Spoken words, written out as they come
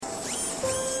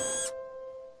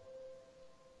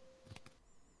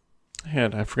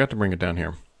had, I forgot to bring it down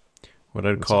here, what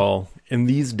I'd call, in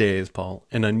these days, Paul,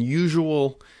 an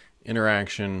unusual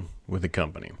interaction with a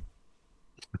company.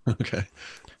 Okay.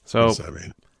 So, What's that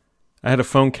mean? I had a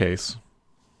phone case,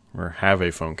 or have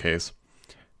a phone case,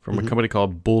 from a company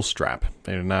called Bullstrap.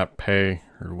 They did not pay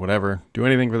or whatever, do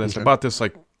anything for this. Okay. I bought this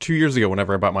like 2 years ago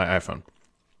whenever I bought my iPhone.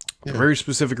 Yeah. A very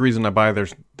specific reason I buy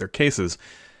their cases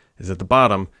is at the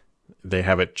bottom, they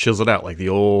have it chiseled out like the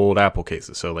old Apple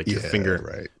cases. So like your finger,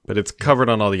 right. but it's covered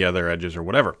on all the other edges or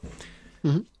whatever.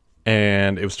 Mm-hmm.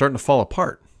 And it was starting to fall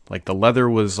apart. Like the leather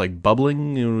was like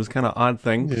bubbling. It was kind of odd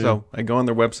thing. Yeah. So I go on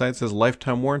their website, it says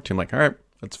lifetime warranty. I'm like, all right,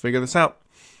 let's figure this out.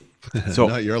 So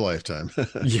Not your lifetime.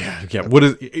 yeah. What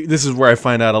is this? Is where I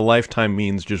find out a lifetime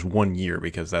means just 1 year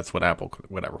because that's what Apple,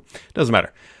 whatever. Doesn't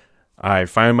matter. I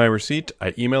find my receipt.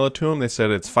 I email it to them. They said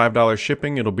it's $5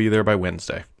 shipping. It'll be there by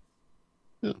Wednesday.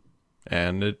 Yeah.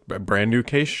 And a brand new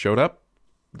case showed up.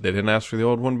 They didn't ask for the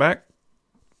old one back.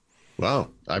 Wow.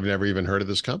 I've never even heard of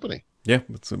this company. Yeah,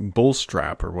 it's a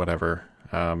Bullstrap or whatever.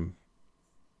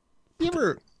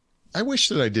 I wish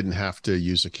that I didn't have to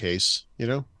use a case, you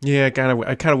know? Yeah, I kind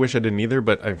of wish I didn't either,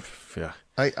 but yeah.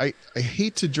 I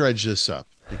hate to dredge this up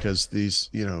because these,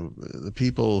 you know, the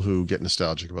people who get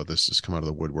nostalgic about this just come out of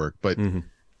the woodwork. But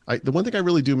the one thing I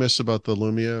really do miss about the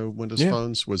Lumia Windows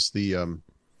phones was the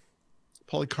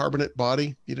polycarbonate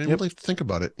body. You didn't really have to think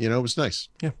about it. You know, it was nice.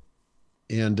 Yeah.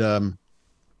 And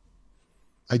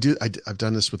I've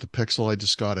done this with the Pixel I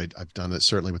just got. I've done it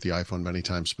certainly with the iPhone many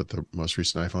times, but the most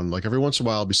recent iPhone, like every once in a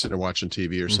while, I'll be sitting there watching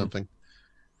TV or something,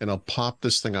 and I'll pop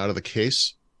this thing out of the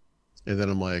case, and then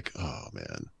I'm like, oh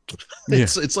man,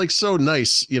 it's like so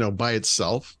nice, you know, by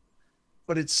itself,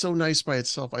 but it's so nice by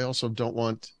itself. I also don't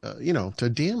want, you know, to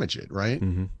damage it, right?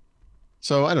 Mm-hmm.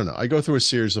 So I don't know. I go through a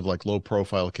series of like low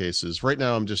profile cases. Right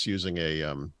now, I'm just using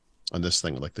on this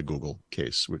thing, like the Google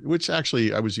case, which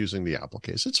actually I was using the Apple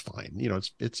case. It's fine. You know,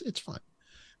 it's fine.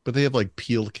 But they have like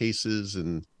peeled cases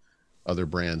and other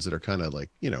brands that are kind of like,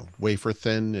 you know, wafer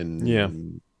thin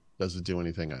and does it do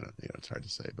anything? I don't, you know, it's hard to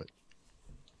say, but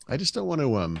I just don't want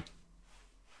to,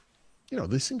 you know,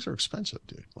 these things are expensive,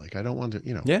 dude. Like I don't want to,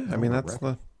 you know. Yeah. I mean, that's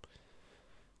the.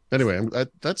 Anyway,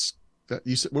 that's that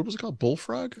you said, what was it called?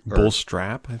 Bullfrog?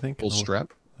 Bullstrap, I think.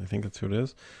 Bullstrap? I think that's who it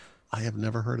is. I have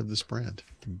never heard of this brand.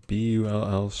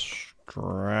 Bull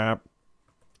strap.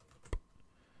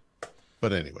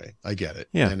 But anyway, I get it.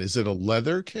 Yeah. And is it a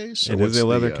leather case? It is a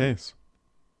leather case.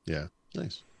 Yeah.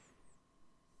 Nice.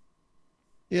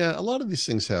 Yeah. A lot of these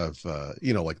things have,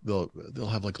 you know, like they'll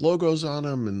have like logos on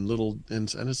them and little,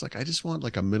 and it's like, I just want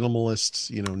like a minimalist,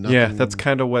 you know, nothing. Yeah. That's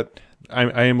kind of what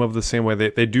I am of the same way.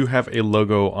 They do have a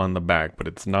logo on the back, but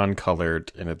it's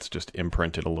non-colored and it's just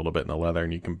imprinted a little bit in the leather,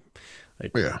 and you can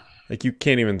like you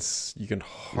can't even, you can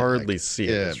hardly see it.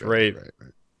 It's right.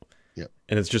 Yeah.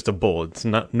 And it's just a bull. It's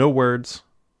not, no words.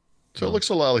 So it looks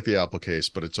a lot like the Apple case,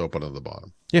 but it's open on the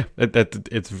bottom. Yeah.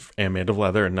 It's made of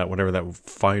leather and not whatever that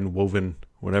fine woven,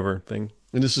 whatever thing.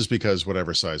 And this is because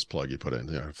whatever size plug you put in,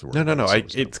 you don't have to worry No.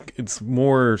 It's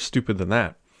more stupid than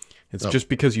that. It's just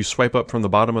because you swipe up from the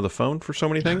bottom of the phone for so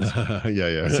many things.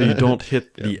 Yeah. So you don't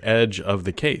hit the edge of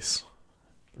the case.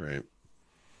 Right.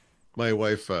 My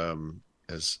wife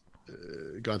has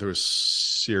gone through a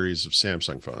series of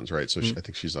Samsung phones, right? So I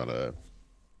think she's on a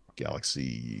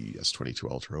Galaxy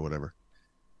S22 Ultra or whatever.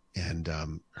 And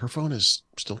her phone is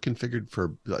still configured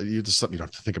for, this is something you don't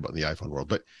have to think about in the iPhone world,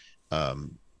 but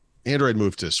Android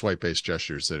moved to swipe-based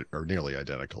gestures that are nearly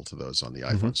identical to those on the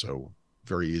iPhone. So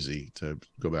very easy to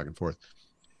go back and forth.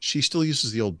 She still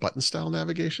uses the old button style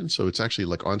navigation. So it's actually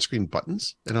like on-screen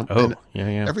buttons. And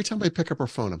every time I pick up her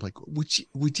phone, I'm like,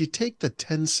 would you take the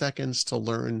 10 seconds to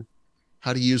learn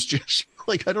how to use gesture?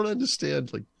 Like, I don't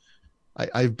understand. Like,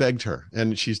 I've begged her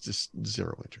and she's just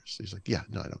zero interest. She's like, yeah,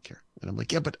 no, I don't care. And I'm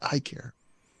like, yeah, but I care.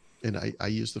 And I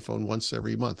use the phone once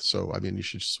every month. So, I mean, you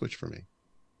should switch for me.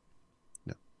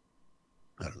 No,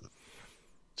 I don't know.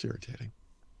 It's irritating.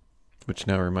 Which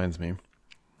now reminds me,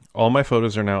 all my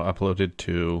photos are now uploaded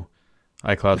to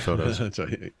iCloud Photos.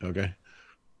 Okay.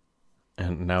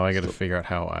 And now I got to figure out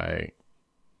how I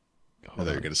thought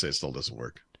you were going to say it still doesn't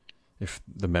work. If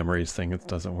the memories thing, it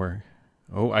doesn't work.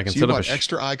 Oh, I can so set you up bought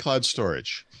extra iCloud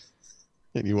storage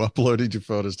and you uploaded your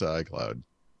photos to iCloud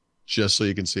just so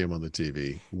you can see them on the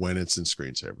TV when it's in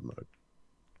screensaver mode.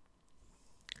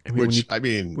 I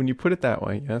mean, when you put it that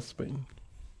way, yes, but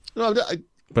no,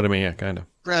 but I mean, yeah, kind of.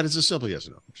 Brad, it's a simple yes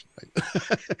or no.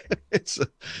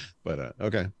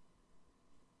 Okay.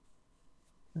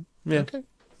 Yeah. Okay.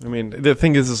 I mean, the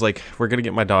thing is like, we're going to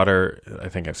get my daughter, I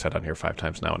think I've said on here 5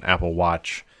 times now, an Apple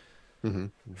Watch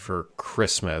for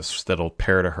Christmas that'll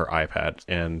pair to her iPad.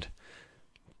 And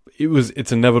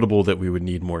it's inevitable that we would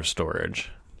need more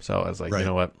storage. So I was like, you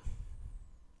know what?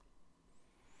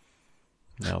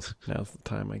 Now's the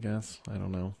time, I guess. I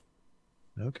don't know.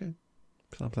 Okay.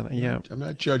 Something. Yeah. I'm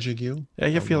not judging you. Yeah,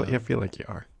 you feel like you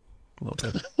are. A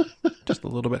little bit. Just a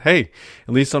little bit. Hey,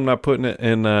 at least I'm not putting it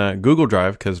in Google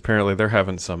Drive, because apparently they're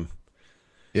having some.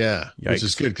 Yeah, Yikes. Which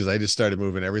is good, because I just started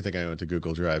moving everything I own to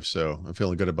Google Drive, so I'm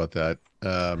feeling good about that.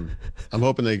 I'm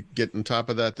hoping they get on top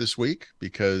of that this week,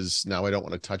 because now I don't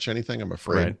want to touch anything. I'm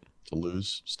afraid to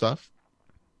lose stuff.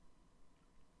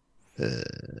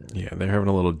 Yeah, they're having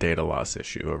a little data loss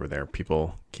issue over there.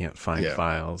 People can't find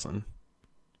files, and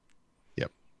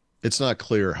it's not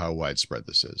clear how widespread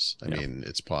this is. I mean,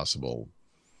 it's possible.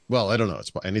 Well, I don't know.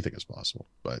 Anything is possible,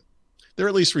 but they're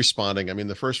at least responding. I mean,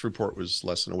 the first report was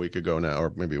less than a week ago now,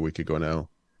 or maybe a week ago now.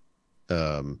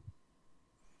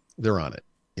 They're on it,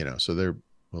 so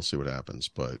we'll see what happens.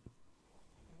 But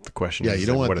the question is, you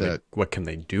don't want that. What can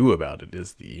they do about it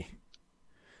is the.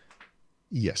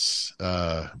 Yes.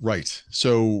 Right.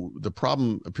 So the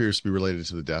problem appears to be related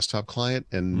to the desktop client,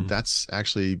 and that's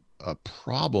actually a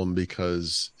problem,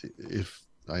 because if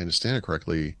I understand it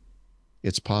correctly,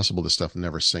 it's possible the stuff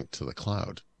never synced to the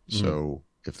cloud. So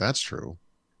if that's true,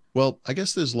 well, I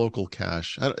guess there's local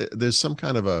cache. There's some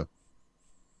kind of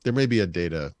there may be a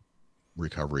data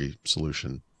recovery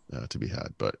solution to be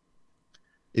had, but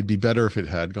it'd be better if it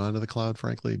had gone to the cloud,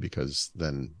 frankly, because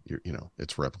then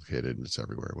it's replicated and it's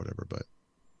everywhere, whatever. But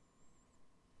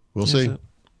we'll see.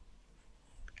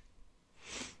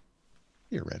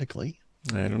 Theoretically.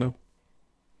 I don't know.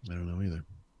 I don't know either.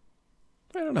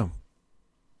 I don't know.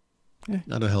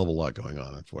 Not a hell of a lot going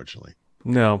on, unfortunately.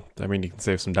 No, I mean, you can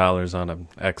save some dollars on an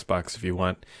Xbox if you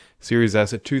want. Series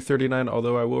S at $239,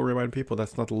 although I will remind people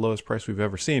that's not the lowest price we've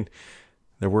ever seen.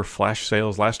 There were flash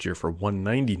sales last year for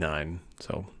 $199.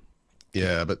 So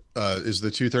yeah, but is the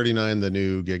 $239 the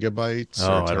new gigabytes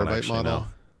or terabyte model? Know.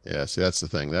 Yeah, see, that's the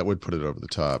thing. That would put it over the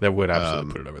top. That would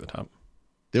absolutely put it over the top.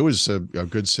 There was a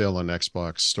good sale on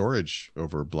Xbox storage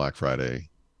over Black Friday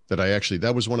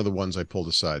that was one of the ones I pulled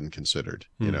aside and considered,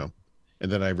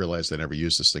 and then I realized I never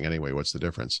used this thing anyway. What's the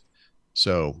difference?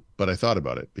 So, but I thought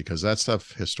about it, because that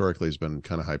stuff historically has been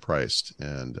kind of high priced,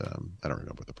 and I don't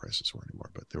remember what the prices were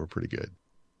anymore, but they were pretty good.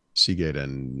 Seagate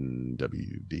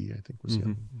NWD, I think was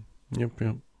the Yep.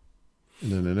 And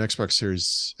then an Xbox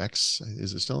Series X,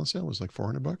 is it still on sale? It was like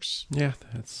 $400. Yeah,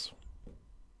 that's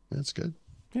good.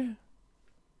 Yeah,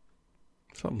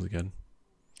 something's good.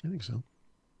 I think so.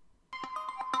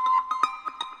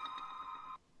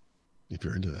 If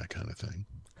you're into that kind of thing.